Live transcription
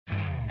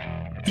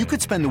You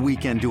could spend the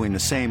weekend doing the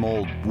same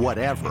old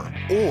whatever,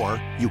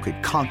 or you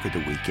could conquer the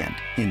weekend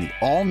in the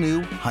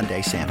all-new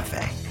Hyundai Santa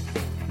Fe.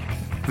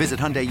 Visit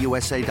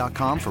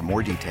HyundaiUSA.com for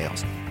more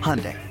details.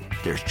 Hyundai,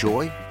 there's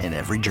joy in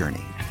every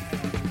journey.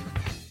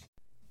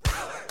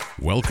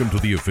 Welcome to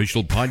the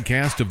official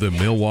podcast of the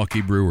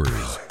Milwaukee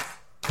Brewers.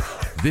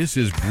 This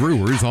is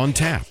Brewers on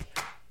Tap.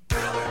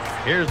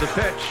 Here's the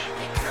pitch.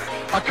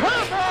 A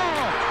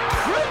curveball!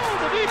 Drilled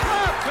to deep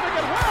left. Gonna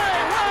get way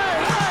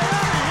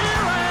out of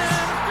here and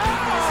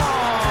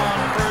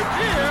gone for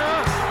deer.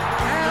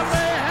 And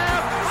they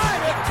have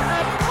tied it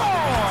at 4.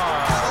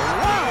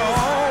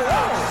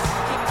 Wow!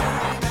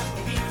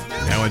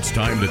 Now it's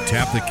time to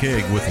tap the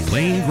keg with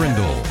Lane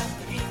Grindle.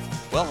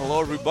 Well, hello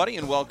everybody,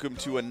 and welcome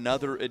to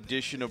another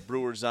edition of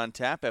Brewers on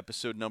Tap,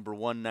 episode number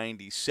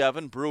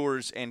 197.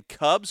 Brewers and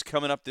Cubs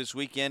coming up this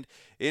weekend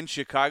in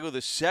Chicago,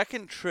 the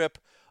second trip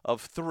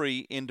of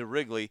 3 into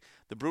Wrigley.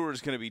 The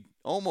Brewers going to be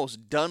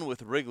almost done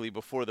with Wrigley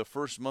before the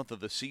first month of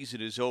the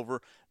season is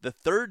over. The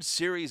third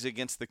series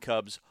against the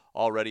Cubs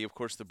already. Of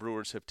course, the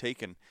Brewers have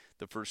taken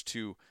the first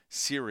 2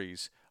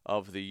 series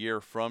of the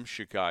year from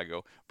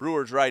Chicago.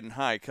 Brewers riding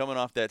high, coming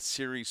off that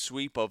series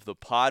sweep of the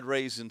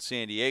Padres in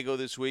San Diego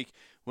this week,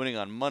 winning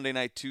on Monday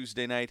night,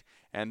 Tuesday night,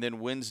 and then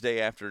Wednesday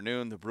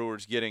afternoon. The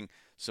Brewers getting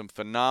some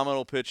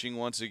phenomenal pitching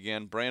once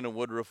again. Brandon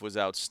Woodruff was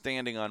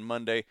outstanding on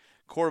Monday.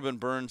 Corbin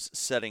Burns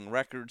setting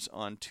records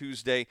on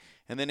Tuesday.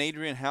 And then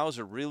Adrian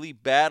Hauser really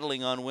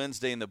battling on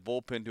Wednesday in the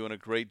bullpen, doing a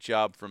great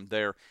job from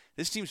there.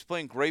 This team's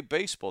playing great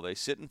baseball. They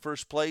sit in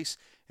first place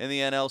in the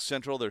NL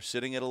Central. They're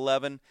sitting at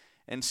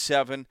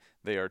 11-7.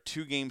 They are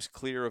 2 games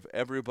clear of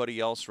everybody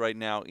else right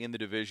now in the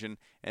division,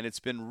 and it's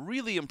been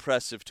really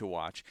impressive to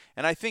watch.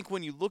 And I think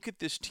when you look at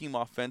this team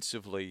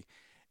offensively,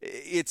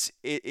 it's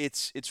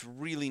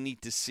really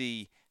neat to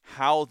see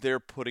how they're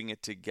putting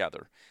it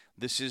together.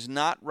 This is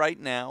not right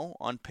now,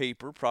 on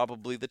paper,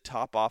 probably the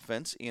top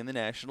offense in the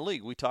National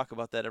League. We talk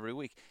about that every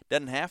week.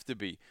 Doesn't have to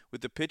be.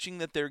 With the pitching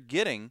that they're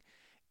getting,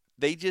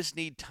 they just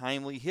need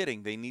timely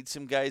hitting. They need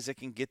some guys that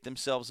can get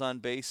themselves on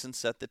base and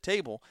set the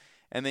table.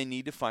 And they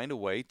need to find a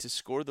way to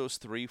score those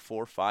 3,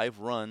 4, 5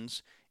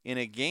 runs in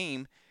a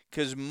game,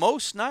 because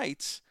most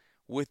nights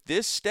with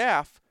this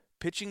staff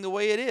pitching the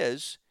way it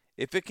is,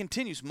 if it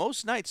continues,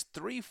 most nights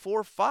 3,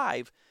 4,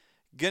 5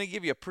 going to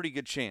give you a pretty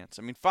good chance.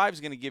 I mean, 5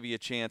 is going to give you a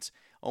chance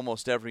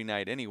almost every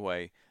night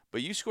anyway,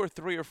 but you score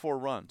 3 or 4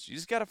 runs. You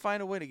just got to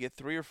find a way to get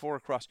 3 or 4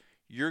 across.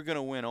 You're going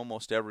to win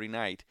almost every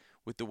night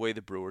with the way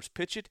the Brewers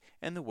pitch it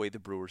and the way the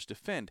Brewers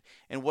defend.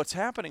 And what's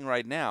happening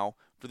right now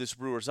for this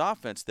Brewers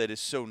offense that is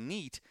so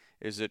neat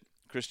is that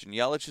Christian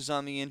Yelich is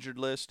on the injured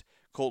list.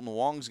 Colton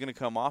Wong is going to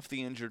come off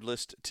the injured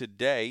list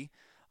today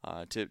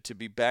to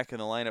be back in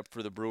the lineup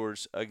for the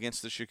Brewers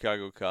against the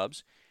Chicago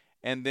Cubs.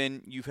 And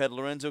then you've had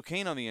Lorenzo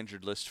Cain on the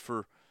injured list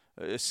for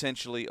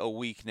essentially a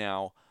week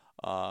now,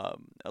 a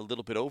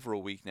little bit over a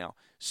week now.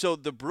 So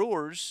the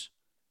Brewers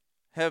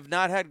have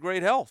not had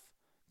great health.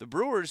 The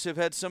Brewers have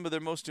had some of their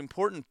most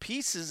important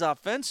pieces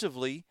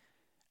offensively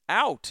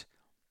out,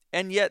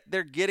 and yet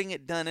they're getting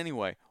it done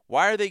anyway.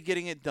 Why are they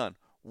getting it done?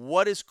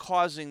 What is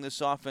causing this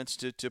offense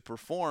to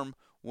perform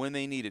when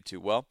they need it to?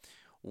 Well,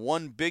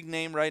 one big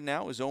name right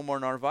now is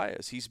Omar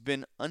Narvaez. He's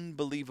been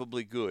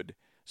unbelievably good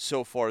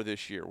so far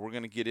this year. We're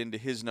going to get into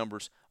his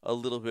numbers a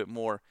little bit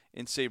more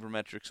in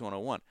Sabermetrics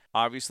 101.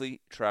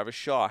 Obviously, Travis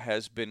Shaw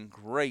has been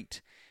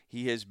great.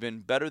 He has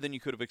been better than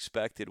you could have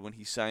expected when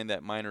he signed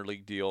that minor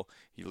league deal.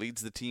 He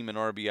leads the team in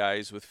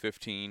RBIs with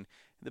 15.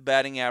 The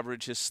batting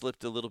average has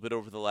slipped a little bit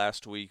over the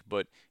last week,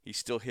 but he's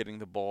still hitting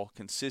the ball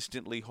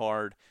consistently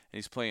hard, and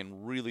he's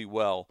playing really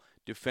well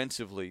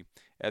defensively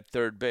at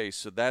third base.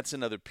 So that's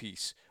another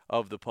piece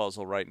of the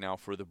puzzle right now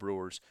for the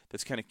Brewers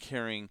that's kind of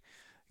carrying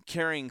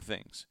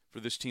things for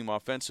this team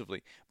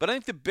offensively. But I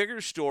think the bigger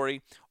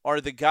story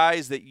are the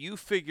guys that you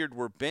figured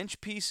were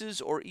bench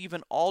pieces or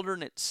even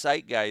alternate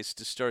site guys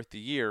to start the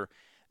year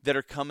that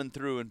are coming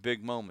through in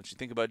big moments. You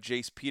think about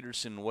Jace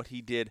Peterson, what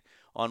he did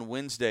on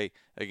Wednesday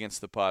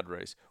against the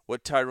Padres,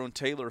 what Tyrone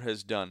Taylor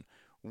has done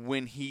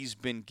when he's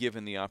been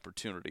given the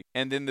opportunity.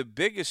 And then the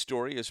biggest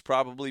story is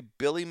probably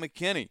Billy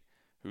McKinney,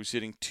 who's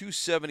hitting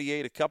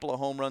 .278, a couple of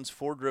home runs,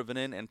 4 driven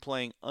in, and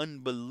playing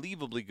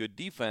unbelievably good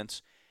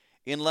defense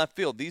in left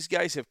field. These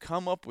guys have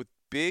come up with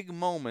big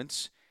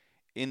moments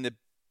in the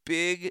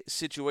big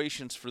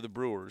situations for the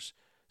Brewers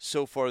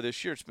so far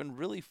this year. It's been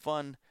really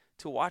fun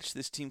to watch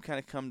this team kind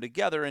of come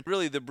together. And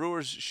really, the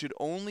Brewers should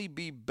only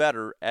be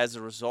better as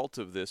a result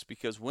of this,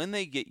 because when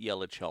they get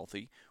Yelich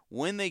healthy,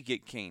 when they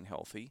get Cain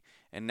healthy,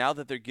 and now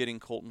that they're getting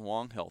Colton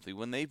Wong healthy,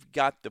 when they've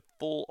got the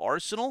full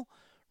arsenal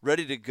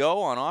ready to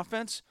go on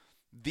offense,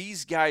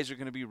 these guys are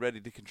going to be ready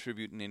to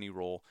contribute in any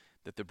role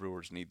that the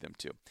Brewers need them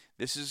to.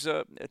 This is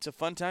it's a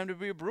fun time to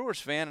be a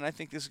Brewers fan, and I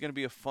think this is going to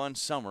be a fun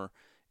summer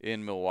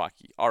in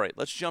Milwaukee. All right,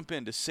 let's jump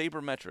into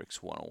Sabermetrics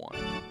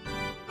 101.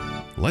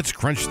 Let's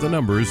crunch the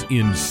numbers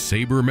in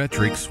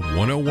Sabermetrics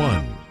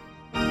 101.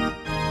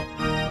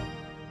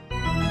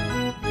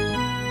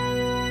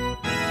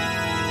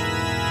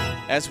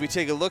 As we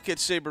take a look at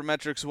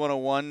Sabermetrics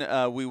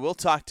 101, we will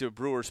talk to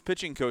Brewers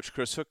pitching coach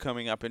Chris Hook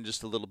coming up in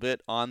just a little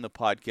bit on the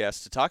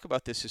podcast to talk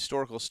about this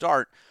historical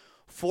start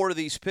for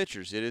these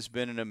pitchers. It has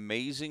been an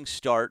amazing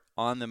start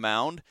on the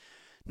mound,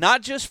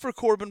 not just for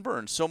Corbin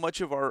Burnes. So much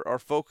of our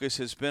focus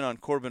has been on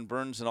Corbin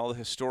Burnes and all the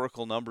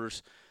historical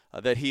numbers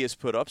that he has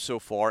put up so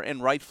far,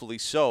 and rightfully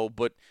so.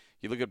 But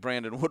you look at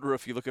Brandon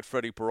Woodruff, you look at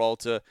Freddie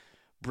Peralta,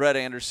 Brett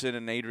Anderson,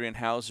 and Adrian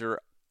Hauser,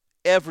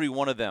 every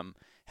one of them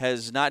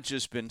has not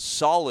just been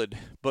solid,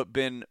 but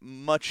been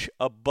much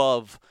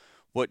above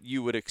what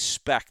you would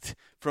expect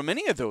from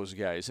any of those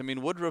guys. I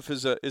mean, Woodruff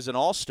is an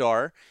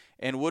all-star,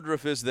 and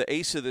Woodruff is the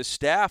ace of the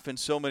staff in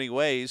so many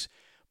ways,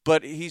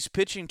 but he's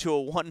pitching to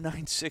a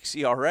 1.96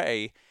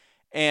 ERA,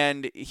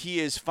 and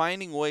he is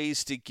finding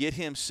ways to get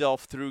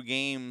himself through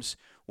games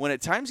when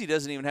at times he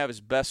doesn't even have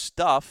his best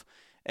stuff,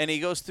 and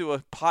he goes through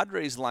a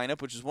Padres lineup,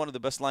 which is one of the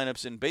best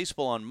lineups in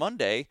baseball on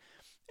Monday,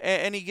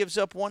 and he gives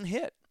up one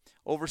hit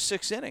over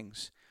 6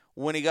 innings.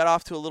 When he got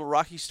off to a little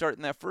rocky start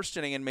in that first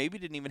inning and maybe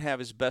didn't even have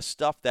his best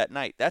stuff that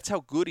night. That's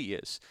how good he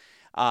is.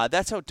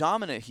 That's how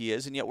dominant he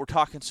is, and yet we're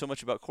talking so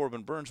much about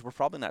Corbin Burnes, we're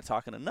probably not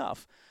talking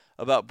enough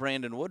about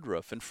Brandon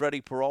Woodruff and Freddie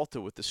Peralta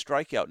with the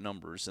strikeout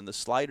numbers and the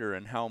slider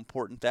and how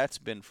important that's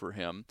been for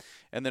him.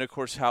 And then, of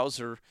course,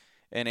 Hauser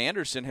and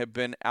Anderson have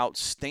been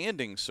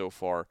outstanding so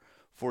far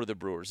for the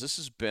Brewers. This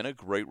has been a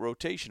great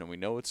rotation, and we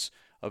know it's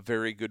a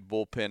very good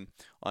bullpen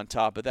on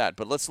top of that.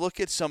 But let's look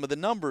at some of the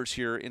numbers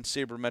here in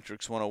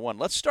Sabermetrics 101.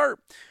 Let's start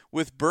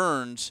with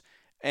Burnes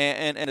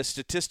and a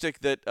statistic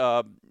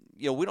that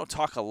we don't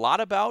talk a lot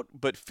about,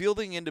 but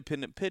fielding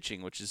independent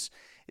pitching, which is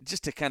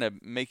just to kind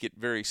of make it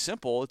very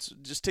simple. It's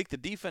just take the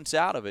defense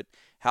out of it.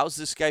 How's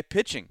this guy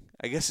pitching?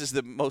 I guess is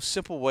the most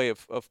simple way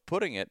of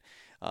putting it.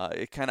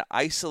 It kind of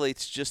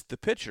isolates just the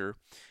pitcher.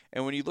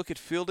 And when you look at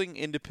fielding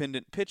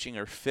independent pitching,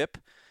 or FIP,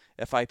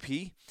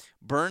 FIP,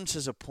 Burnes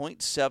has a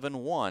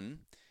 .71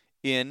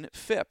 in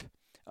FIP.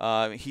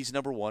 He's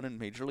number 1 in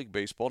Major League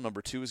Baseball.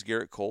 Number 2 is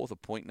Garrett Cole with a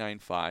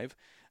 .95.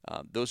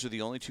 Those are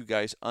the only 2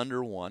 guys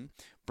under 1.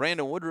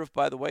 Brandon Woodruff,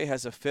 by the way,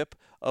 has a FIP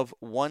of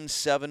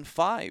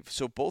 175.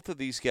 So both of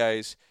these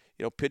guys,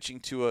 pitching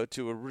to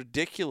a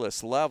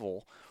ridiculous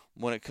level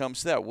when it comes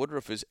to that.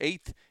 Woodruff is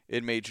 8th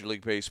in Major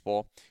League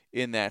Baseball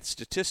in that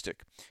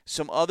statistic.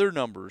 Some other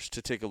numbers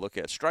to take a look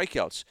at.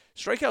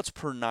 Strikeouts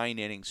per 9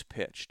 innings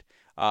pitched.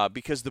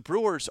 Because the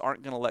Brewers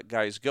aren't going to let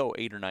guys go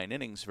 8 or 9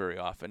 innings very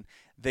often.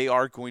 They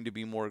are going to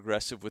be more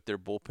aggressive with their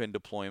bullpen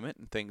deployment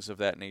and things of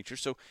that nature.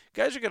 So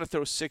guys are going to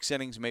throw 6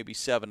 innings, maybe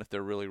 7 if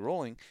they're really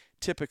rolling,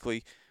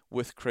 typically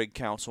with Craig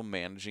Counsell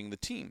managing the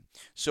team.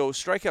 So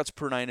strikeouts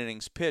per 9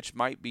 innings pitched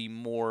might be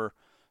more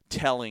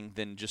telling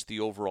than just the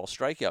overall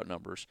strikeout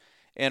numbers.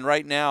 And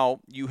right now,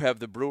 you have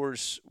the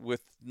Brewers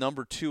with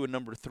number 2 and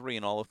number 3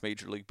 in all of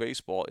Major League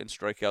Baseball in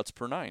strikeouts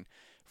per 9.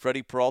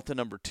 Freddie Peralta,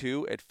 number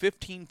 2, at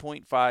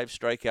 15.5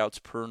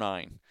 strikeouts per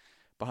 9,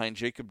 behind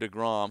Jacob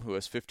deGrom, who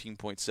has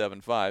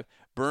 15.75.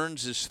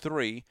 Burnes is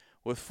 3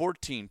 with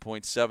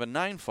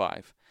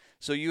 14.795.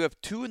 So you have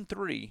 2 and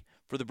 3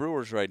 for the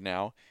Brewers right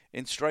now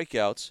in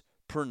strikeouts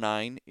per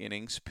 9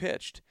 innings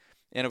pitched.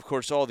 And, of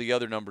course, all the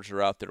other numbers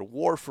are out there.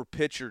 WAR for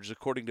pitchers,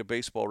 according to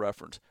Baseball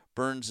Reference.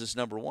 Burnes is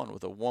number 1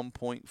 with a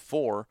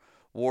 1.4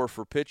 WAR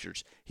for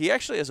pitchers. He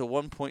actually has a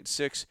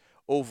 1.6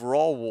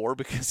 overall WAR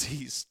because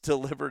he's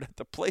delivered at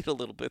the plate a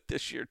little bit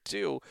this year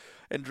too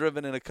and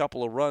driven in a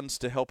couple of runs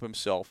to help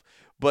himself.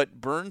 But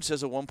Burnes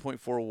has a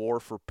 1.4 WAR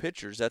for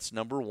pitchers. That's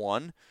number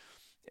 1,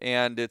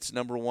 and it's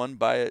number 1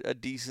 by a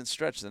decent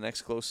stretch. The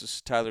next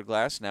closest, Tyler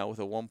Glass now with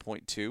a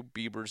 1.2.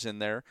 Bieber's in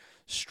there.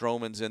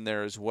 Stroman's in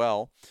there as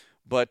well.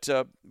 But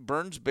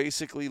Burnes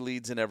basically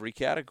leads in every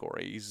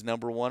category. He's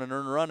number 1 in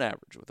earned run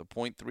average with a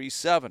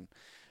 .37.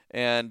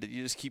 And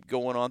you just keep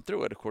going on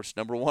through it. Of course,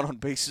 number 1 on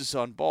bases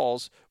on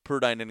balls per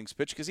 9 innings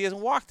pitched because he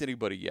hasn't walked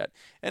anybody yet.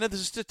 And the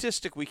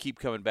statistic we keep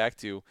coming back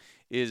to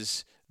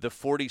is the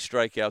 40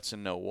 strikeouts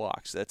and no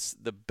walks. That's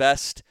the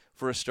best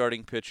for a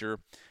starting pitcher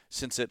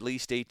since at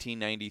least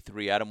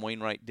 1893. Adam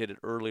Wainwright did it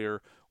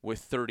earlier with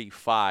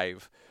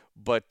 35.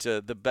 But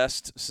the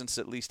best since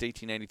at least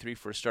 1893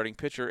 for a starting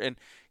pitcher. And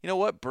you know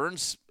what?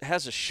 Burnes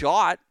has a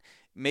shot,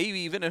 maybe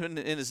even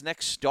in his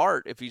next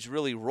start, if he's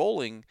really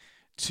rolling,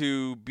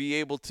 to be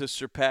able to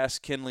surpass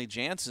Kenley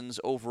Jansen's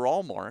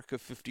overall mark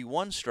of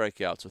 51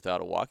 strikeouts without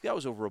a walk. That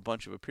was over a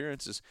bunch of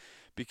appearances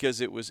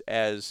because it was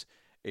as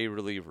a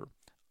reliever.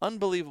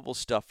 Unbelievable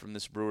stuff from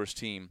this Brewers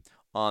team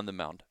on the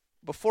mound.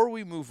 Before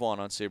we move on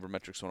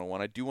Sabermetrics 101,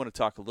 I do want to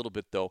talk a little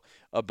bit, though,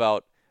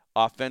 about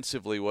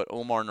offensively what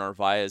Omar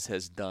Narvaez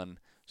has done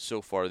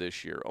so far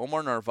this year.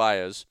 Omar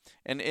Narvaez,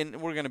 and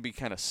we're going to be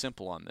kind of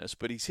simple on this,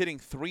 but he's hitting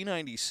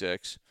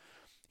 .396.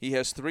 He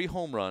has 3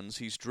 home runs.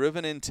 He's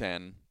driven in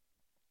 10.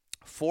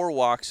 4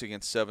 walks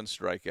against 7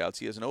 strikeouts.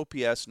 He has an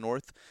OPS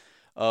north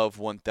of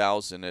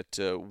 1,000 at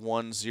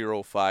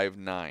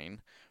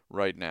 1,059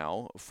 right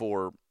now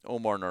for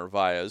Omar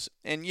Narvaez.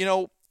 And,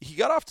 he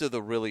got off to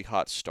the really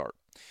hot start.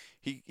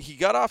 He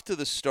got off to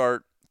the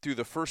start through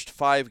the first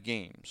 5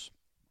 games,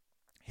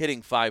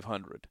 hitting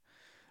 .500.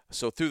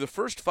 So through the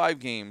first 5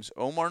 games,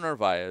 Omar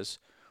Narvaez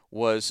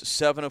was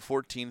 7 of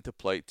 14 at the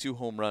plate, 2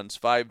 home runs,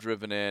 5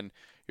 driven in.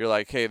 You're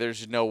like, hey,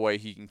 there's no way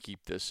he can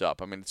keep this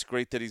up. I mean, it's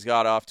great that he's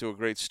got off to a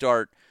great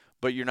start,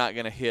 but you're not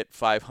going to hit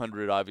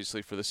 500,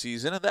 obviously, for the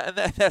season, and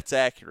that's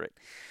accurate.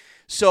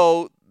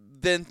 So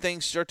then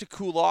things start to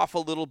cool off a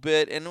little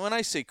bit, and when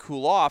I say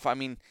cool off, I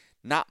mean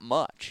not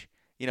much.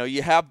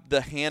 You have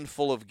the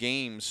handful of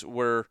games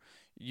where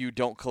you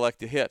don't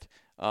collect a hit.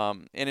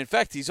 And in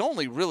fact, he's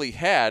only really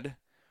had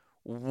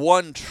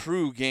one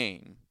true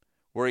game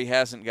where he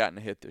hasn't gotten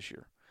a hit this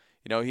year.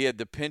 He had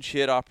the pinch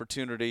hit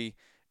opportunity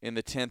in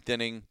the 10th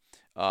inning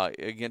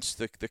against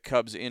the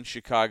Cubs in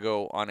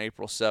Chicago on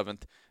April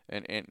 7th,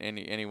 and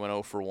he went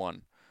 0 for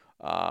 1.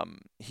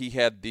 He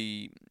had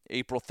the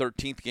April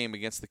 13th game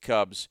against the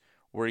Cubs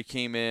where he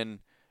came in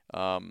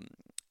the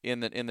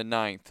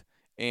 9th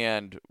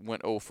and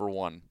went 0 for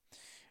 1.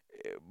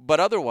 But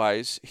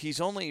otherwise,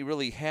 he's only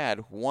really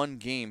had one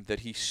game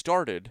that he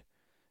started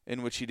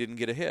in which he didn't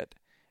get a hit,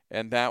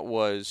 and that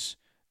was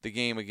the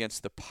game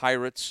against the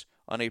Pirates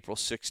on April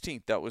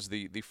 16th. That was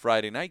the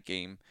Friday night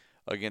game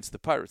against the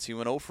Pirates. He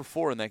went 0 for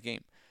 4 in that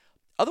game.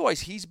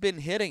 Otherwise, he's been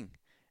hitting.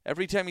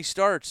 Every time he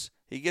starts,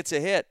 he gets a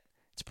hit.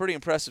 It's pretty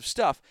impressive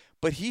stuff.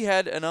 But he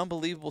had an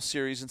unbelievable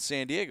series in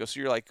San Diego. So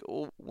you're like,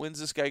 oh, when's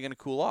this guy going to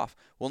cool off?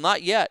 Well,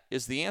 not yet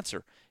is the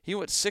answer. He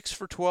went 6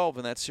 for 12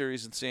 in that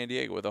series in San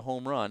Diego with a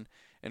home run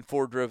and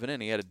 4 driven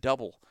in. He had a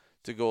double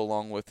to go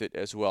along with it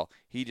as well.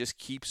 He just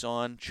keeps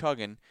on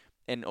chugging.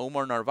 And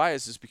Omar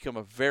Narvaez has become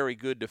a very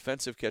good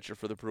defensive catcher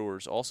for the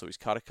Brewers also. He's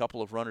caught a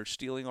couple of runners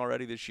stealing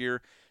already this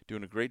year,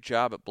 doing a great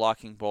job at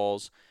blocking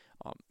balls.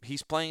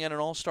 He's playing at an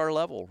all-star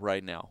level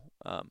right now.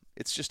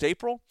 It's just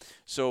April,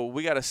 so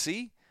we got to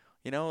see.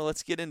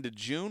 Let's get into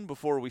June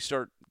before we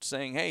start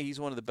saying, hey, he's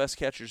one of the best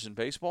catchers in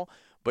baseball.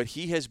 But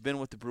he has been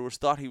what the Brewers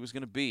thought he was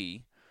going to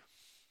be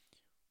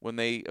when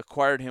they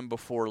acquired him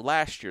before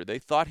last year. They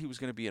thought he was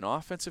going to be an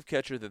offensive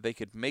catcher that they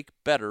could make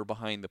better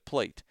behind the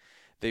plate.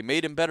 They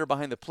made him better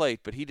behind the plate,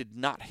 but he did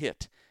not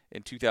hit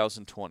in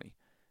 2020.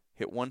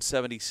 Hit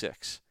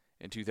 176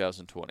 in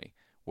 2020.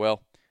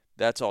 Well,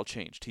 that's all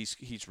changed.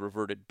 He's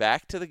reverted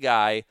back to the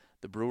guy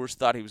the Brewers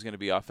thought he was going to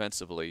be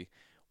offensively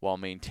while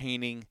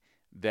maintaining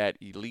that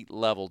elite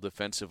level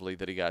defensively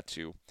that he got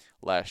to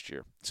last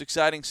year. It's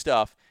exciting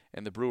stuff,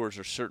 and the Brewers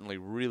are certainly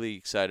really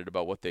excited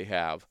about what they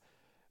have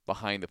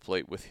behind the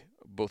plate with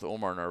both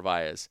Omar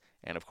Narvaez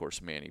and, of course,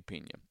 Manny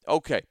Pena.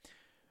 Okay.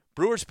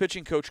 Brewers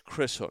pitching coach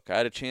Chris Hook. I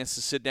had a chance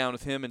to sit down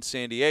with him in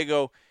San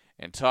Diego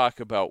and talk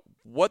about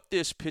what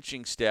this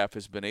pitching staff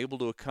has been able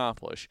to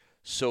accomplish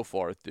so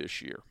far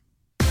this year.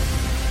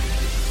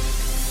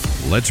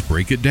 Let's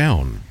break it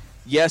down.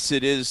 Yes,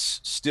 it is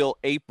still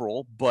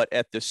April, but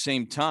at the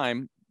same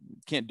time,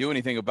 can't do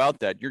anything about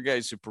that. Your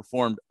guys have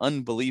performed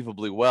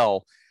unbelievably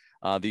well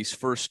these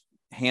first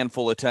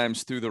handful of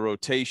times through the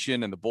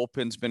rotation, and the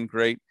bullpen's been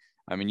great.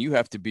 I mean, you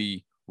have to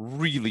be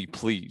really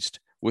pleased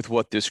with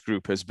what this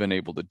group has been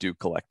able to do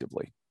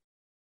collectively.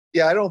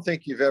 Yeah, I don't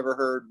think you've ever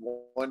heard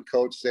one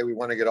coach say we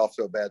want to get off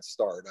to a bad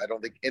start. I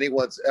don't think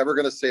anyone's ever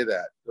going to say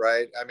that,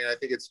 right? I mean, I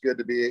think it's good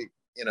to be,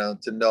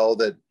 to know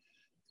that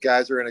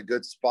guys are in a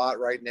good spot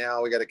right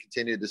now. We got to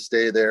continue to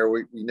stay there.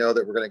 We know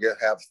that we're going to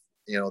have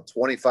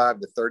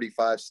 25 to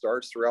 35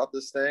 starts throughout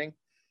this thing,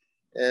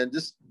 and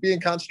just being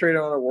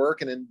concentrated on our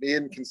work and then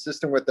being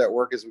consistent with that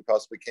work as we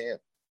possibly can.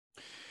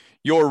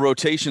 Your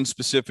rotation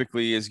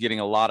specifically is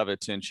getting a lot of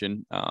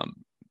attention.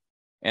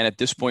 And at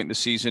this point in the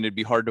season, it'd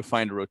be hard to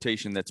find a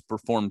rotation that's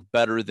performed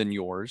better than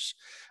yours.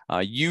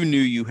 You knew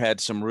you had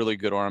some really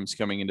good arms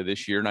coming into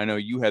this year, and I know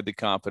you had the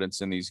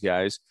confidence in these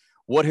guys.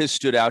 What has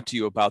stood out to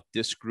you about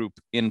this group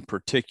in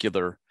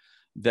particular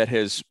that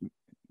has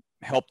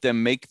helped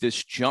them make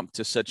this jump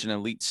to such an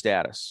elite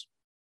status?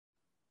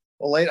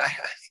 Well, Lane,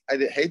 I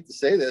hate to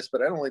say this,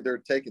 but I don't think they're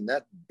taking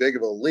that big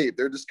of a leap.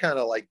 They're just kind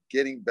of like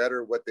getting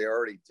better at what they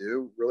already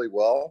do really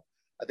well.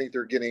 I think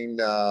they're getting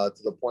to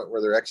the point where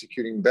they're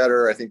executing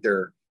better. I think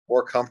they're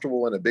more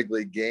comfortable in a big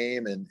league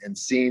game and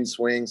seeing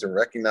swings and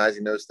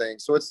recognizing those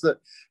things. So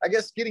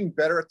it's getting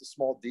better at the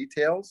small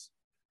details.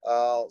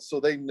 So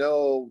they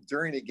know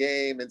during a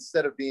game,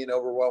 instead of being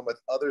overwhelmed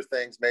with other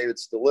things, maybe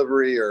it's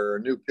delivery or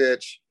a new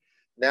pitch,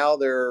 now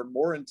they're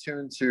more in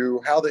tune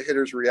to how the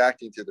hitter's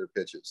reacting to their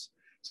pitches,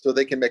 so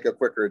they can make a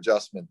quicker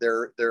adjustment.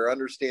 They're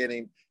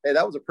understanding, hey,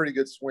 that was a pretty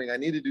good swing. I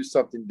need to do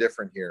something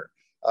different here.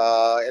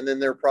 And then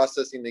they're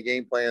processing the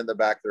game plan in the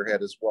back of their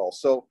head as well.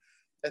 So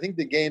I think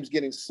the game's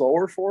getting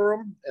slower for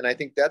them. And I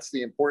think that's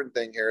the important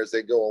thing here as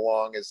they go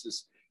along, is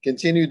just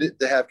continue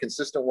to have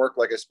consistent work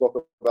like I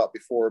spoke about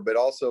before, but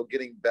also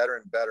getting better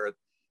and better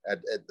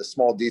at the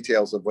small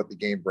details of what the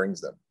game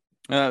brings them.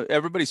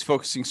 Everybody's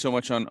focusing so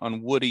much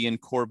on Woody and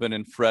Corbin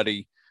and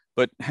Freddie,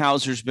 but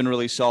Hauser's been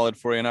really solid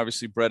for you. And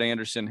obviously Brett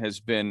Anderson has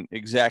been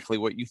exactly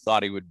what you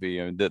thought he would be.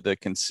 The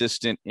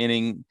consistent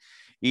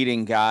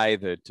inning-eating guy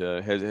that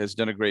has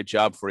done a great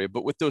job for you.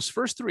 But with those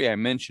first three I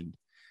mentioned,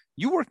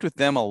 you worked with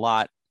them a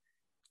lot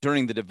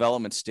during the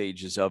development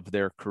stages of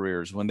their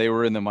careers when they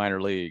were in the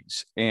minor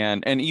leagues,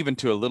 and even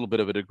to a little bit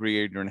of a degree,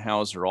 Adrian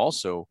Hauser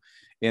also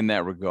in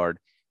that regard.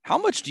 How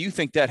much do you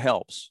think that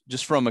helps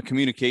just from a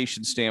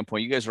communication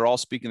standpoint? You guys are all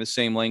speaking the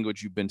same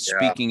language. You've been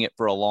speaking it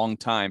for a long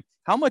time.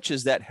 How much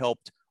has that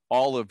helped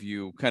all of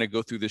you kind of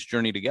go through this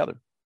journey together?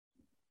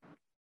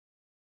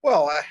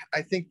 Well,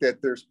 I think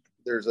that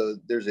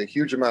there's a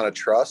huge amount of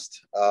trust.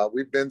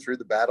 We've been through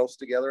the battles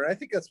together, and I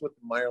think that's what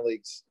the minor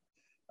leagues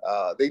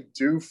they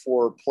do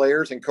for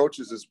players and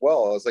coaches as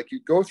well. It's like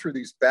you go through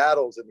these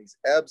battles and these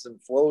ebbs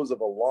and flows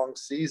of a long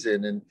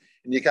season, and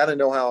you kind of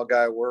know how a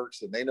guy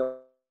works, and they know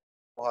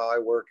how I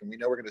work, and we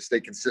know we're going to stay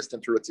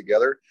consistent through it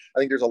together. I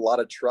think there's a lot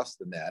of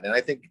trust in that, and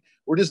I think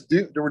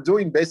we're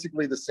doing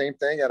basically the same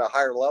thing at a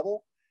higher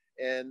level,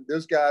 and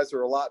those guys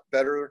are a lot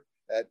better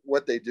at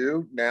what they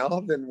do now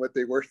than what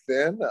they were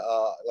then.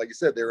 Like you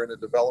said, they're in a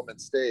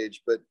development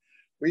stage, but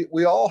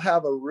we all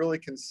have a really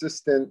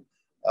consistent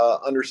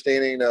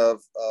understanding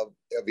of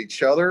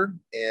each other,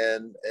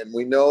 and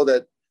we know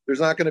that there's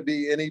not going to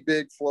be any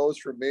big flows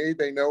from me.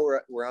 They know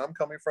where I'm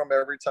coming from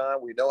every time.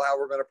 We know how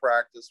we're going to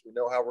practice. We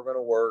know how we're going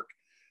to work,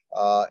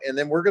 and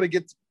then we're going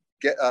to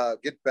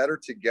get better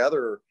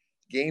together,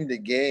 game to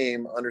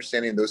game,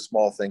 understanding those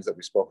small things that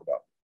we spoke about.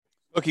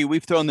 Okay,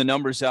 we've thrown the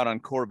numbers out on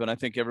Corbin. I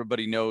think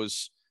everybody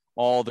knows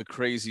all the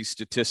crazy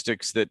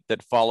statistics that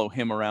follow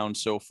him around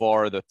so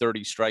far, the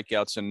 30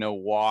 strikeouts and no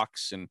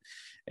walks,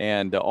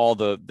 and all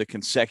the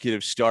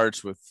consecutive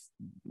starts with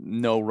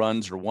no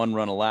runs or one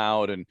run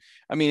allowed. And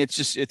I mean,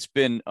 it's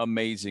been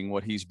amazing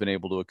what he's been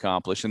able to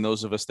accomplish. And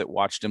those of us that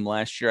watched him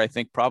last year, I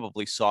think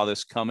probably saw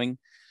this coming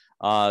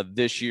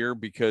this year,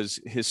 because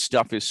his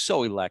stuff is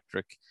so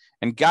electric.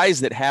 And guys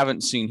that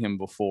haven't seen him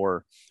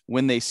before,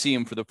 when they see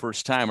him for the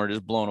first time, are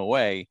just blown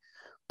away.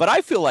 But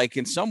I feel like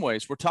in some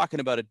ways we're talking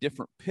about a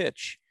different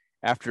pitch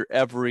after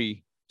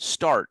every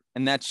start.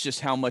 And that's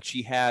just how much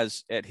he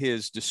has at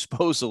his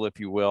disposal, if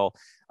you will.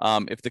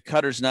 If the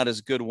cutter's not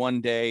as good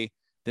one day,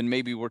 then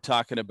maybe we're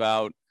talking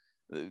about,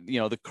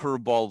 the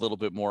curveball a little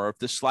bit more. If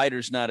the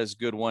slider's not as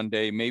good one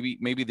day, maybe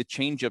the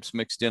changeup's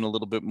mixed in a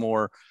little bit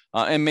more,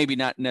 and maybe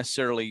not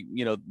necessarily,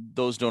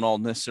 those don't all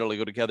necessarily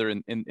go together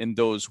in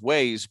those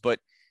ways, but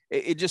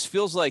it just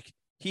feels like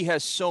he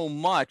has so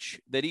much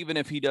that even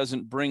if he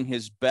doesn't bring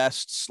his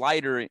best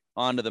slider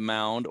onto the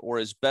mound or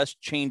his best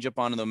changeup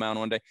onto the mound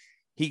one day,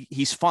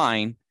 he's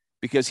fine,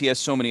 because he has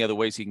so many other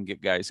ways he can get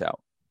guys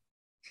out.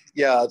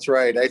 Yeah, that's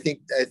right. I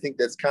think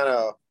that's kind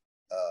of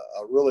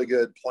a really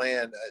good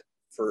plan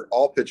for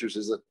all pitchers,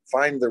 is to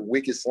find their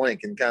weakest link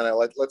and kind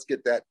of let's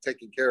get that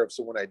taken care of.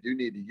 So when I do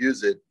need to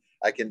use it,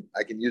 I can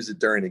use it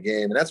during the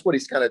game. And that's what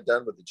he's kind of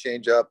done with the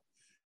changeup.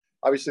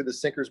 Obviously the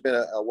sinker's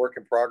been a work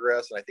in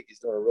progress, and I think he's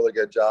doing a really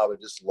good job of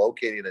just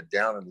locating it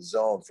down in the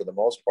zone for the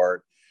most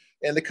part.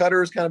 And the cutter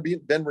has kind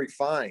of been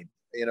refined,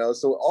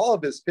 so all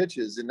of his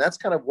pitches, and that's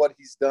kind of what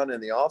he's done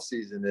in the off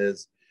season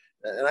is,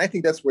 and I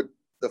think that's what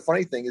the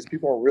funny thing is,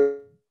 people don't really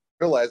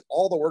realize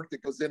all the work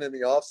that goes in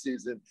the off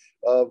season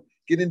of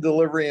getting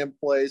delivery in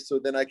place, so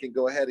then I can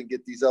go ahead and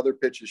get these other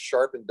pitches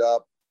sharpened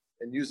up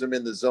and use them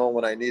in the zone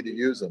when I need to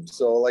use them.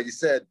 So like you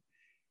said,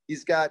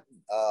 he's got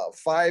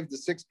 5 to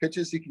 6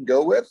 pitches he can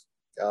go with.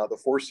 The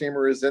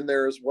four-seamer is in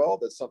there as well.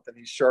 That's something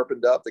he's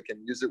sharpened up that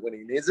can use it when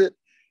he needs it.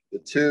 The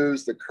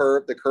twos, the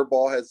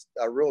curveball has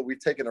we've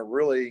taken a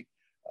really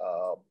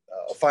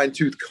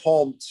fine-tooth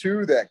comb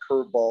to that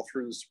curveball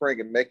through the spring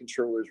and making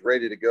sure it was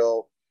ready to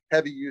go.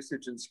 Heavy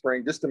usage in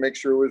spring just to make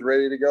sure it was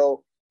ready to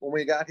go when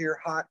we got here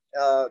hot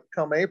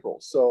come April.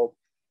 So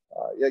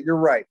yeah, you're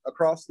right.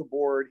 Across the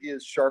board, he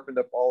has sharpened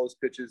up all his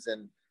pitches,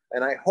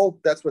 and I hope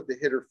that's what the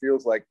hitter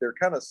feels like. They're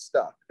kind of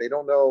stuck. They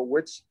don't know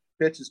which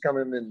pitch is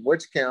coming in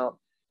which count,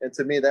 and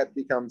to me, that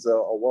becomes a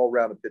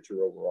well-rounded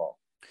pitcher overall.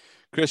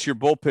 Chris, your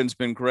bullpen's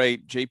been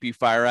great. JP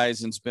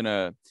Feyereisen's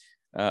been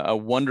a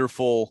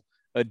wonderful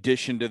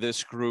addition to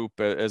this group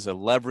as a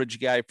leverage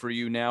guy for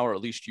you now, or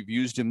at least you've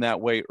used him that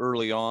way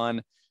early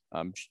on.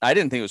 I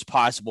didn't think it was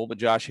possible, but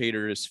Josh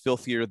Hader is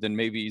filthier than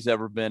maybe he's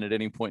ever been at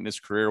any point in his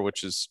career,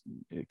 which is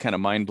kind of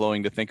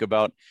mind-blowing to think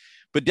about.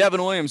 But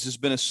Devin Williams has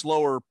been a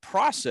slower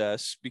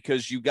process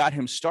because you got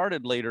him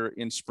started later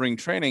in spring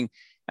training.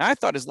 And I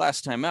thought his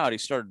last time out, he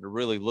started to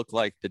really look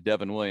like the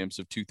Devin Williams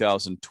of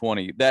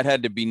 2020. That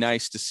had to be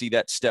nice to see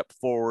that step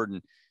forward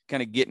and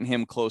kind of getting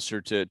him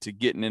closer to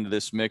getting into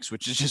this mix,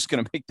 which is just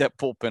going to make that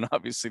bullpen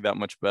obviously that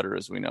much better,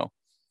 as we know.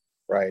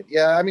 Right.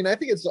 Yeah. I mean, I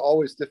think it's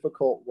always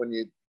difficult when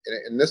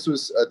and this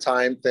was a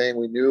time thing.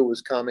 We knew it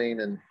was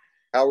coming, and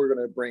how we're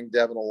going to bring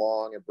Devin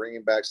along and bring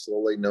him back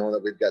slowly, knowing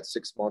that we've got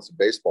 6 months of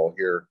baseball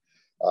here.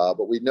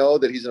 But we know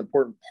that he's an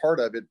important part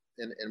of it.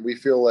 And we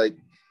feel like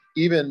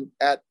even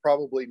at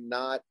probably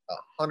not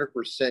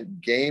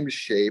 100% game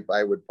shape,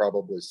 I would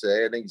probably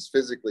say, I think he's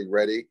physically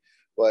ready,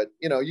 but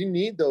you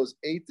need those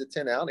 8 to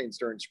 10 outings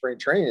during spring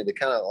training to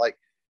kind of like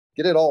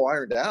get it all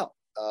ironed out.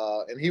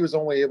 And he was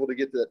only able to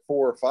get to that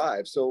 4 or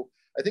 5. So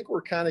I think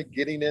we're kind of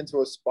getting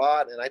into a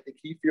spot, and I think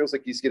he feels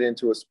like he's getting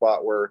into a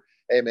spot where,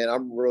 hey man,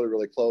 I'm really,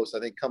 really close.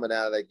 I think coming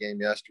out of that game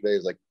yesterday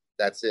is like,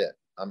 that's it.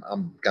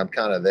 I'm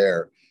kind of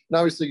there. And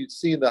obviously, you'd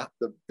see the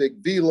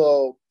big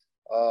velo,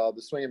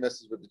 the swing and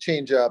misses with the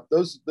changeup.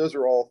 Those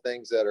are all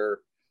things that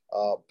are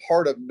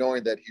part of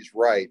knowing that he's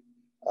right.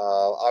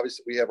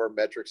 Obviously, we have our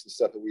metrics and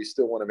stuff that we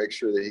still want to make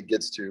sure that he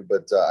gets to,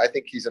 but I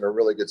think he's in a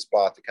really good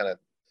spot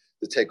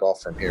to take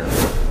off from here.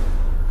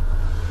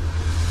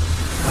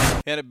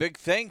 And a big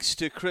thanks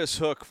to Chris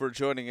Hook for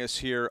joining us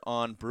here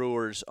on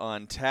Brewers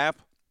on Tap.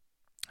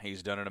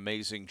 He's done an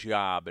amazing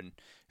job, and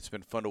it's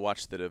been fun to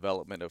watch the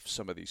development of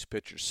some of these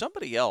pitchers.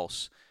 Somebody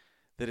else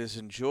that has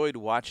enjoyed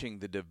watching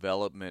the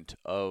development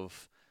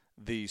of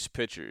these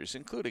pitchers,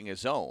 including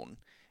his own,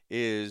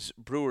 is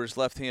Brewers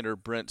left-hander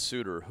Brent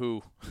Suter,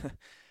 who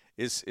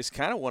is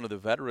kind of one of the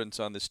veterans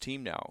on this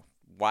team now.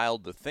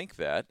 Wild to think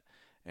that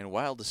and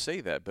wild to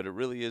say that, but it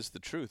really is the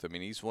truth. I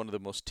mean, he's one of the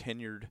most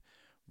tenured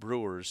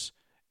Brewers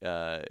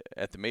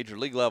at the major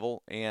league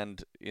level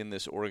and in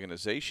this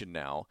organization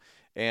now.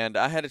 And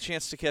I had a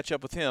chance to catch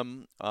up with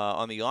him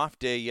on the off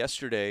day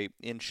yesterday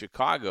in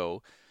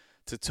Chicago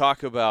to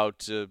talk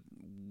about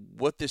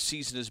what this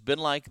season has been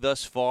like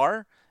thus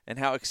far and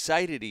how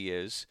excited he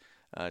is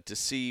to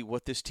see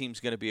what this team's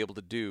going to be able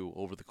to do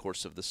over the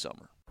course of the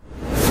summer.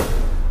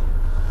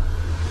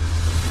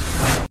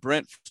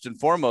 Brent, first and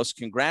foremost,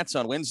 congrats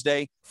on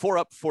Wednesday. 4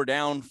 up, 4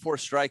 down, 4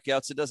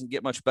 strikeouts. It doesn't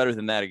get much better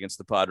than that against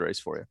the Padres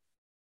for you.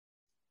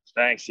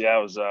 Thanks. Yeah,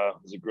 it was a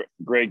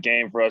great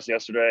game for us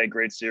yesterday.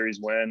 Great series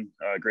win,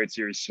 great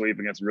series sweep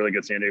against a really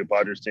good San Diego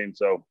Padres team.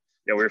 So,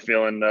 yeah, we were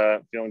feeling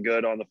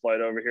good on the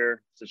flight over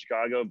here to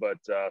Chicago, but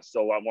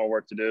still a lot more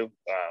work to do.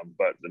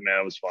 But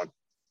man, it was fun.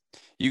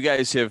 You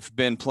guys have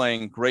been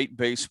playing great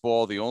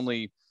baseball. The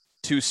only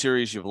 2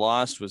 series you've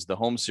lost was the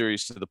home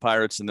series to the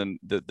Pirates and then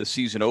the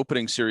season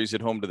opening series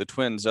at home to the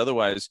Twins.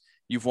 Otherwise,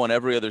 you've won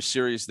every other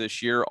series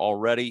this year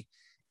already.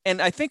 And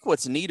I think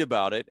what's neat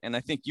about it, and I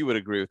think you would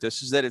agree with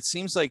this, is that it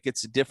seems like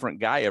it's a different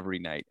guy every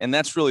night. And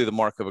that's really the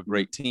mark of a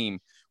great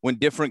team. When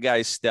different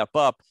guys step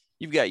up,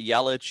 you've got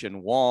Yelich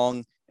and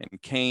Wong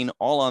and Kane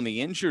all on the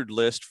injured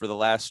list for the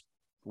last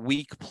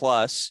week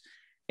plus.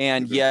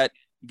 And yet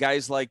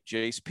guys like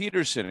Jace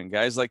Peterson and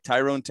guys like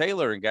Tyrone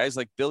Taylor and guys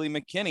like Billy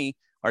McKinney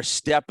are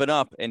stepping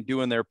up and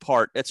doing their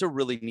part. That's a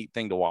really neat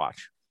thing to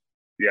watch.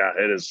 Yeah,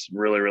 it is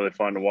really, really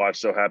fun to watch.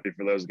 So happy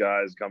for those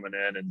guys coming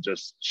in and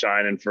just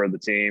shining for the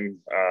team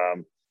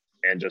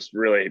and just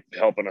really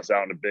helping us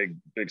out in a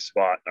big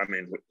spot. I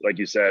mean, like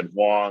you said,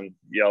 Wong,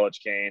 Yelich,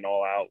 Kane,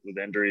 all out with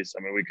injuries.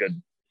 I mean, we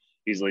could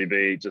easily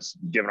be just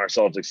giving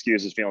ourselves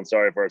excuses, feeling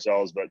sorry for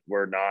ourselves, but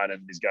we're not.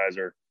 And these guys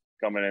are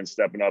coming in,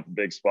 stepping up in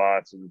big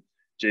spots. And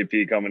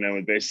JP coming in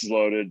with bases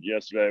loaded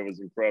yesterday was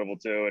incredible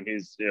too. And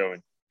he's,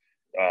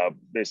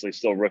 basically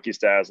still rookie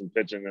status and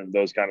pitching in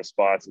those kind of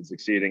spots and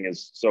succeeding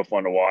is so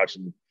fun to watch,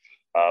 and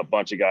a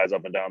bunch of guys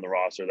up and down the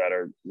roster that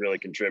are really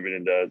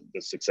contributing to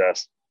the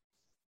success.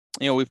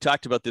 We've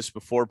talked about this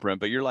before,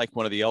 Brent, but you're like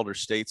one of the elder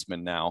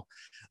statesmen now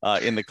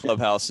in the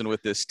clubhouse and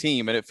with this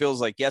team. And it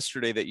feels like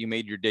yesterday that you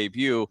made your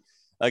debut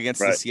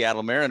against the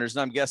Seattle Mariners.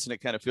 And I'm guessing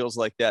it kind of feels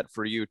like that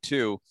for you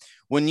too.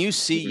 When you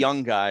see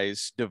young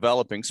guys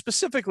developing,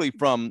 specifically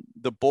from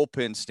the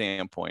bullpen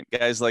standpoint,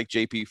 guys like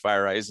JP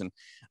Fireeisen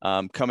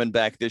coming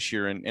back this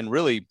year and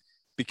really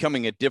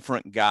becoming a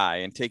different guy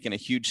and taking a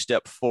huge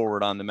step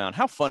forward on the mound,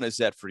 how fun is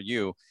that for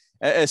you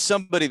as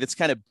somebody that's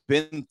kind of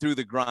been through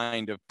the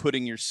grind of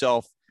putting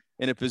yourself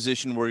in a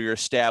position where you're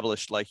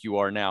established like you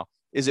are now?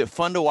 Is it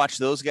fun to watch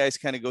those guys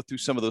kind of go through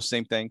some of those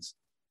same things?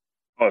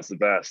 Oh, it's the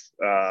best.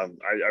 I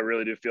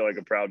really do feel like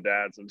a proud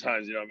dad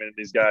sometimes.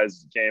 These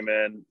guys came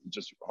in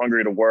just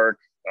hungry to work,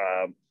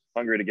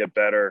 hungry to get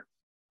better.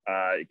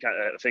 You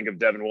kind of think of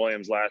Devin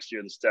Williams last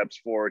year, the steps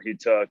forward he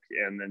took,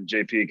 and then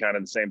JP kind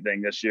of the same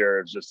thing this year.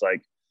 It's just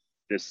like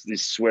the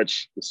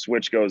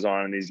switch goes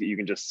on, and you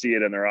can just see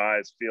it in their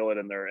eyes, feel it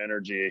in their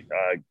energy.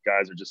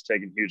 Guys are just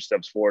taking huge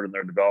steps forward in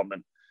their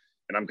development.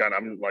 And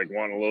I'm like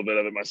wanting a little bit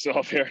of it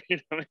myself here.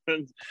 Some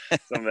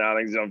of the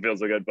outings don't feel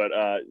so good, but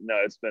no,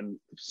 it's been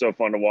so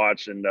fun to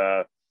watch, and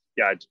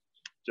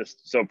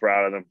just so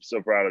proud of them.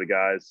 So proud of the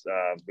guys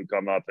who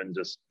come up and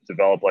just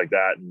develop like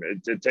that. And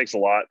it takes a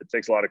lot. It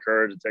takes a lot of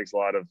courage. It takes a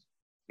lot of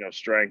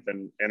strength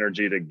and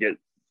energy to get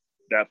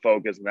that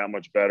focus and that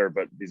much better.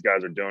 But these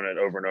guys are doing it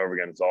over and over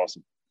again. It's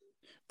awesome.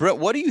 Brett,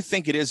 what do you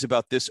think it is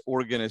about this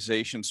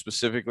organization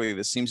specifically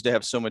that seems to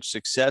have so much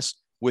success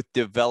with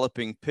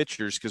developing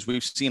pitchers? Because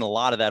we've seen a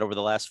lot of that over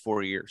the last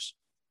 4 years.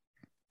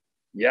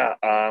 Yeah,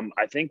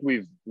 I think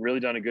we've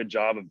really done a good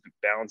job of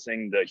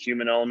balancing the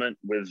human element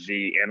with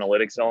the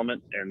analytics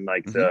element and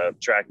the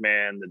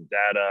TrackMan, the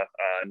data,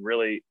 and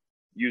really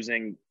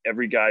using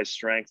every guy's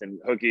strength. And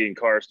Hookie and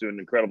Cars do an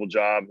incredible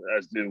job,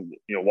 as do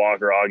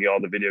Walker, Augie, all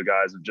the video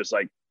guys, of just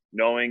like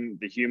knowing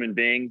the human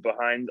being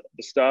behind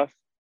the stuff,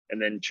 and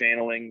then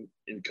channeling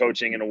and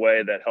coaching in a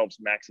way that helps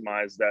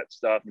maximize that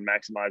stuff and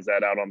maximize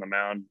that out on the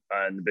mound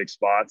in the big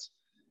spots.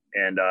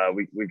 And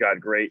we got a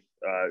great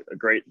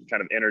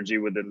kind of energy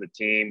within the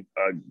team,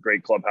 a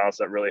great clubhouse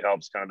that really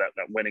helps kind of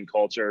that winning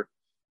culture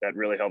that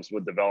really helps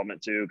with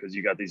development too, because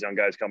you got these young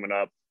guys coming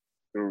up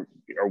who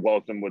are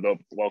welcomed with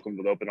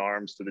open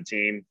arms to the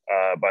team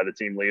by the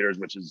team leaders,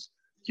 which is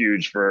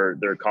huge for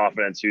their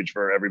confidence, huge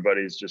for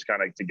everybody's just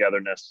kind of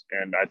togetherness.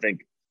 And I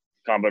think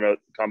combo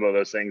of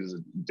those things is a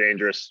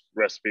dangerous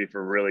recipe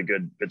for really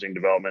good pitching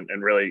development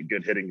and really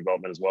good hitting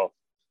development as well.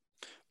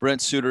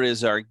 Brent Suter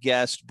is our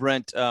guest.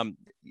 Brent,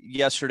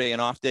 yesterday an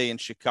off day in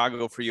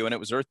Chicago for you, and it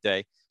was Earth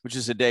Day, which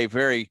is a day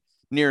very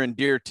near and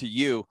dear to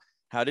you.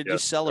 How did you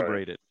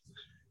celebrate it?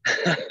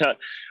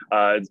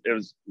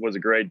 It was a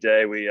great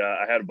day.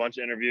 I had a bunch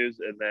of interviews,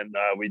 and then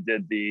we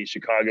did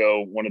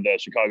one of the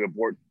Chicago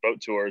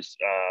boat tours,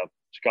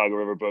 Chicago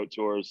River boat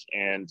tours,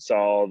 and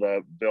saw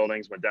the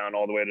buildings, went down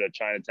all the way to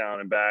Chinatown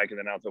and back, and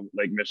then out to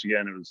Lake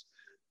Michigan. It was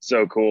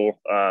so cool.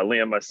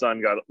 Liam, my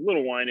son, got a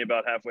little whiny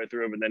about halfway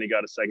through, but then he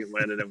got a second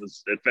wind, and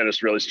it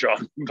finished really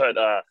strong. But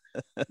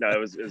no, it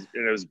was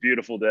a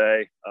beautiful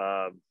day.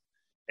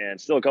 And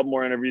still a couple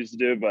more interviews to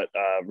do, but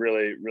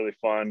really, really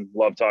fun.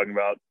 Love talking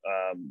about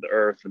the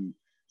Earth, and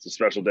it's a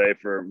special day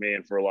for me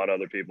and for a lot of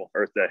other people.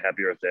 Earth Day,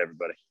 happy Earth Day,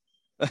 everybody.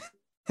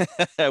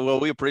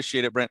 Well, we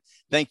appreciate it, Brent.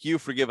 Thank you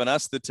for giving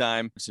us the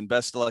time, and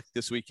best of luck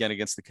this weekend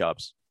against the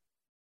Cubs.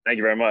 Thank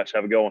you very much.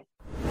 Have a good one.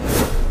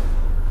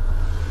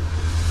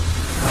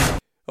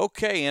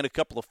 Okay, and a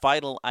couple of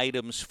final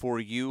items for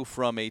you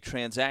from a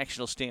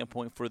transactional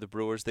standpoint for the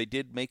Brewers. They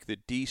did make the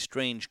D.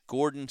 Strange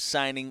Gordon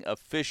signing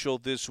official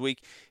this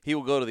week. He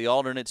will go to the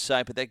alternate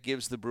side, but that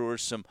gives the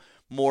Brewers some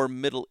more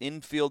middle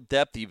infield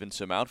depth, even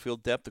some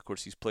outfield depth. Of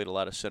course, he's played a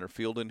lot of center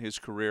field in his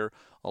career,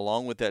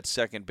 along with that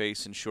second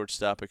base and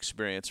shortstop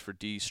experience for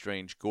D.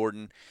 Strange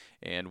Gordon.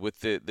 And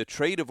with the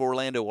trade of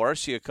Orlando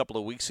Arcia a couple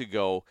of weeks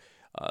ago,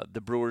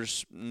 the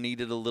Brewers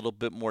needed a little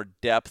bit more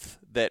depth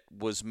that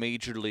was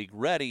major league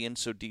ready, and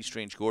so D.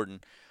 Strange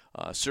Gordon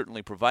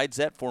certainly provides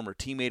that. Former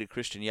teammate of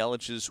Christian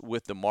Yelich's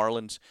with the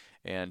Marlins,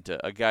 and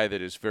a guy that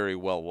is very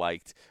well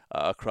liked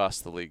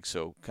across the league.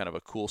 So kind of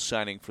a cool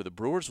signing for the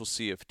Brewers. We'll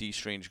see if D.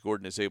 Strange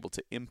Gordon is able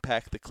to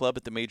impact the club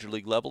at the major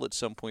league level at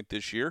some point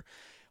this year.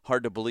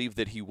 Hard to believe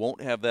that he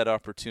won't have that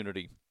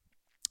opportunity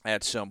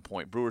at some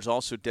point. Brewers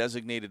also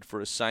designated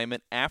for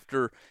assignment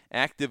after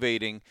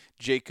activating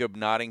Jacob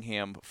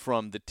Nottingham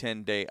from the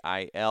 10-day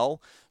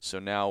IL. So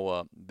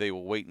now they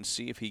will wait and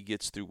see if he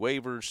gets through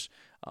waivers,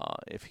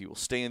 if he will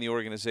stay in the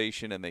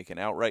organization, and they can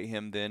outright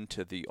him then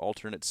to the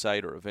alternate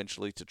site or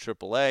eventually to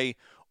AAA,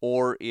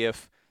 or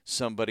if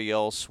somebody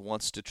else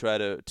wants to try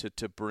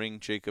to bring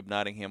Jacob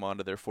Nottingham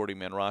onto their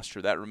 40-man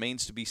roster. That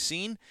remains to be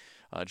seen.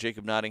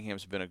 Jacob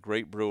Nottingham's been a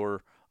great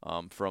Brewer.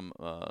 From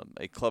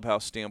a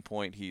clubhouse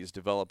standpoint, he's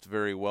developed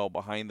very well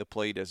behind the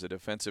plate as a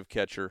defensive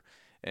catcher,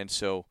 and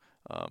so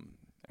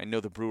I know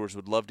the Brewers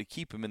would love to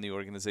keep him in the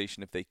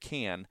organization if they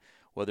can.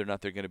 Whether or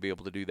not they're going to be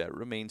able to do that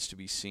remains to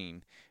be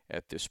seen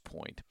at this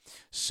point.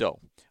 So,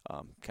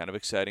 kind of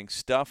exciting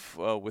stuff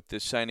with the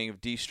signing of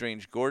D.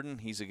 Strange Gordon.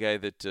 He's a guy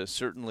that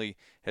certainly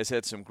has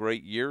had some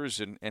great years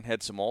and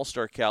had some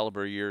all-star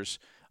caliber years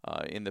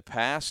in the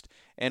past.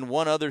 And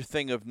one other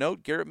thing of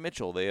note, Garrett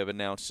Mitchell, they have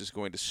announced, is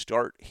going to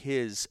start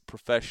his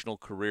professional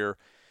career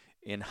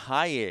in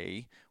High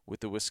A with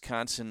the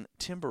Wisconsin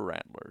Timber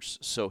Rattlers.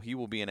 So he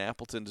will be in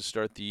Appleton to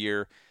start the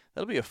year.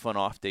 That'll be a fun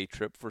off-day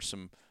trip for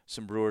some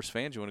Brewers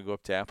fans. You want to go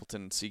up to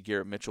Appleton and see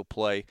Garrett Mitchell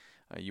play.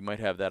 You might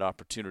have that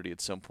opportunity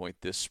at some point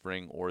this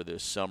spring or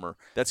this summer.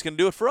 That's going to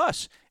do it for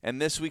us. And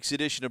this week's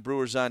edition of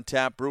Brewers on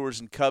Tap, Brewers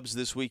and Cubs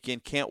this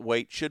weekend. Can't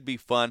wait. Should be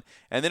fun.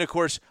 And then, of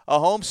course, a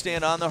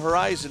homestand on the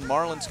horizon.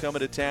 Marlins coming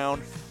to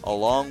town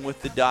along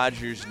with the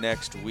Dodgers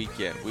next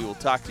weekend. We will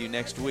talk to you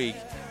next week.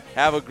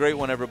 Have a great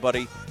one,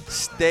 everybody.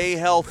 Stay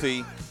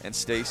healthy and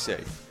stay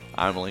safe.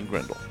 I'm Lane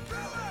Grindle.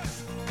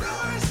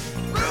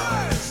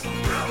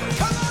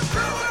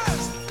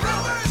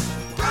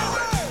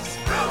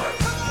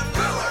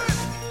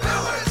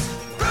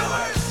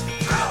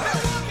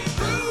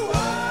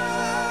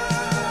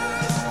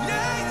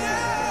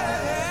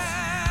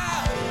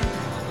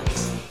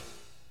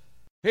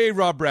 Hey,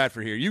 Rob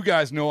Bradford here. You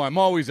guys know I'm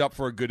always up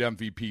for a good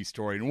MVP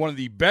story, and one of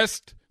the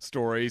best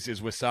stories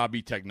is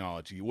Wasabi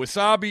Technology.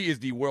 Wasabi is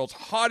the world's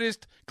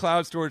hottest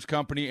cloud storage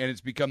company, and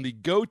it's become the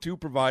go-to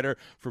provider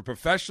for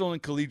professional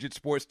and collegiate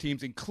sports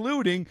teams,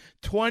 including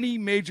 20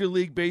 Major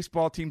League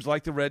Baseball teams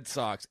like the Red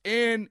Sox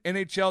and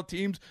NHL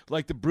teams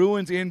like the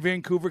Bruins and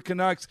Vancouver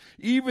Canucks.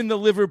 Even the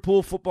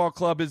Liverpool Football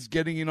Club is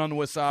getting in on the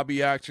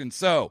Wasabi action.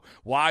 So,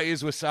 why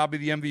is Wasabi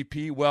the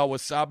MVP? Well,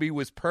 Wasabi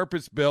was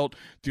purpose-built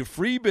to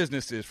free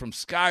businesses from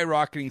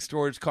skyrocketing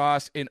storage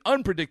costs and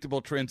unpredictable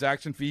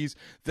transaction fees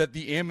that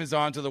the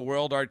Amazons of the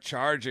world are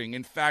charging.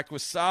 In fact,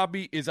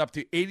 Wasabi is up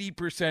to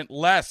 80%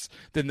 less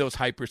than those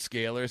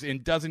hyperscalers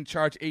and doesn't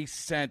charge a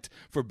cent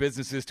for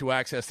businesses to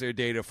access their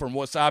data. From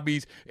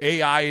Wasabi's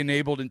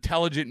AI-enabled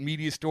intelligent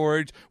media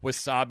storage,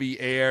 Wasabi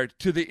Air,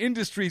 to the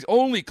industry's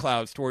only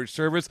cloud storage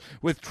service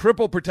with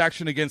triple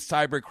protection against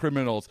cyber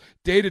criminals,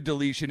 data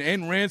deletion,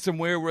 and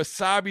ransomware,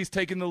 Wasabi's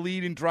taken the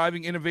lead in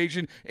driving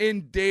innovation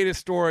in data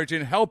storage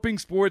and helping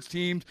sports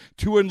teams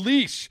to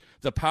unleash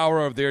the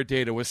power of their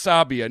data.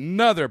 Wasabi,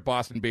 another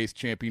Boston-based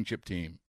championship team.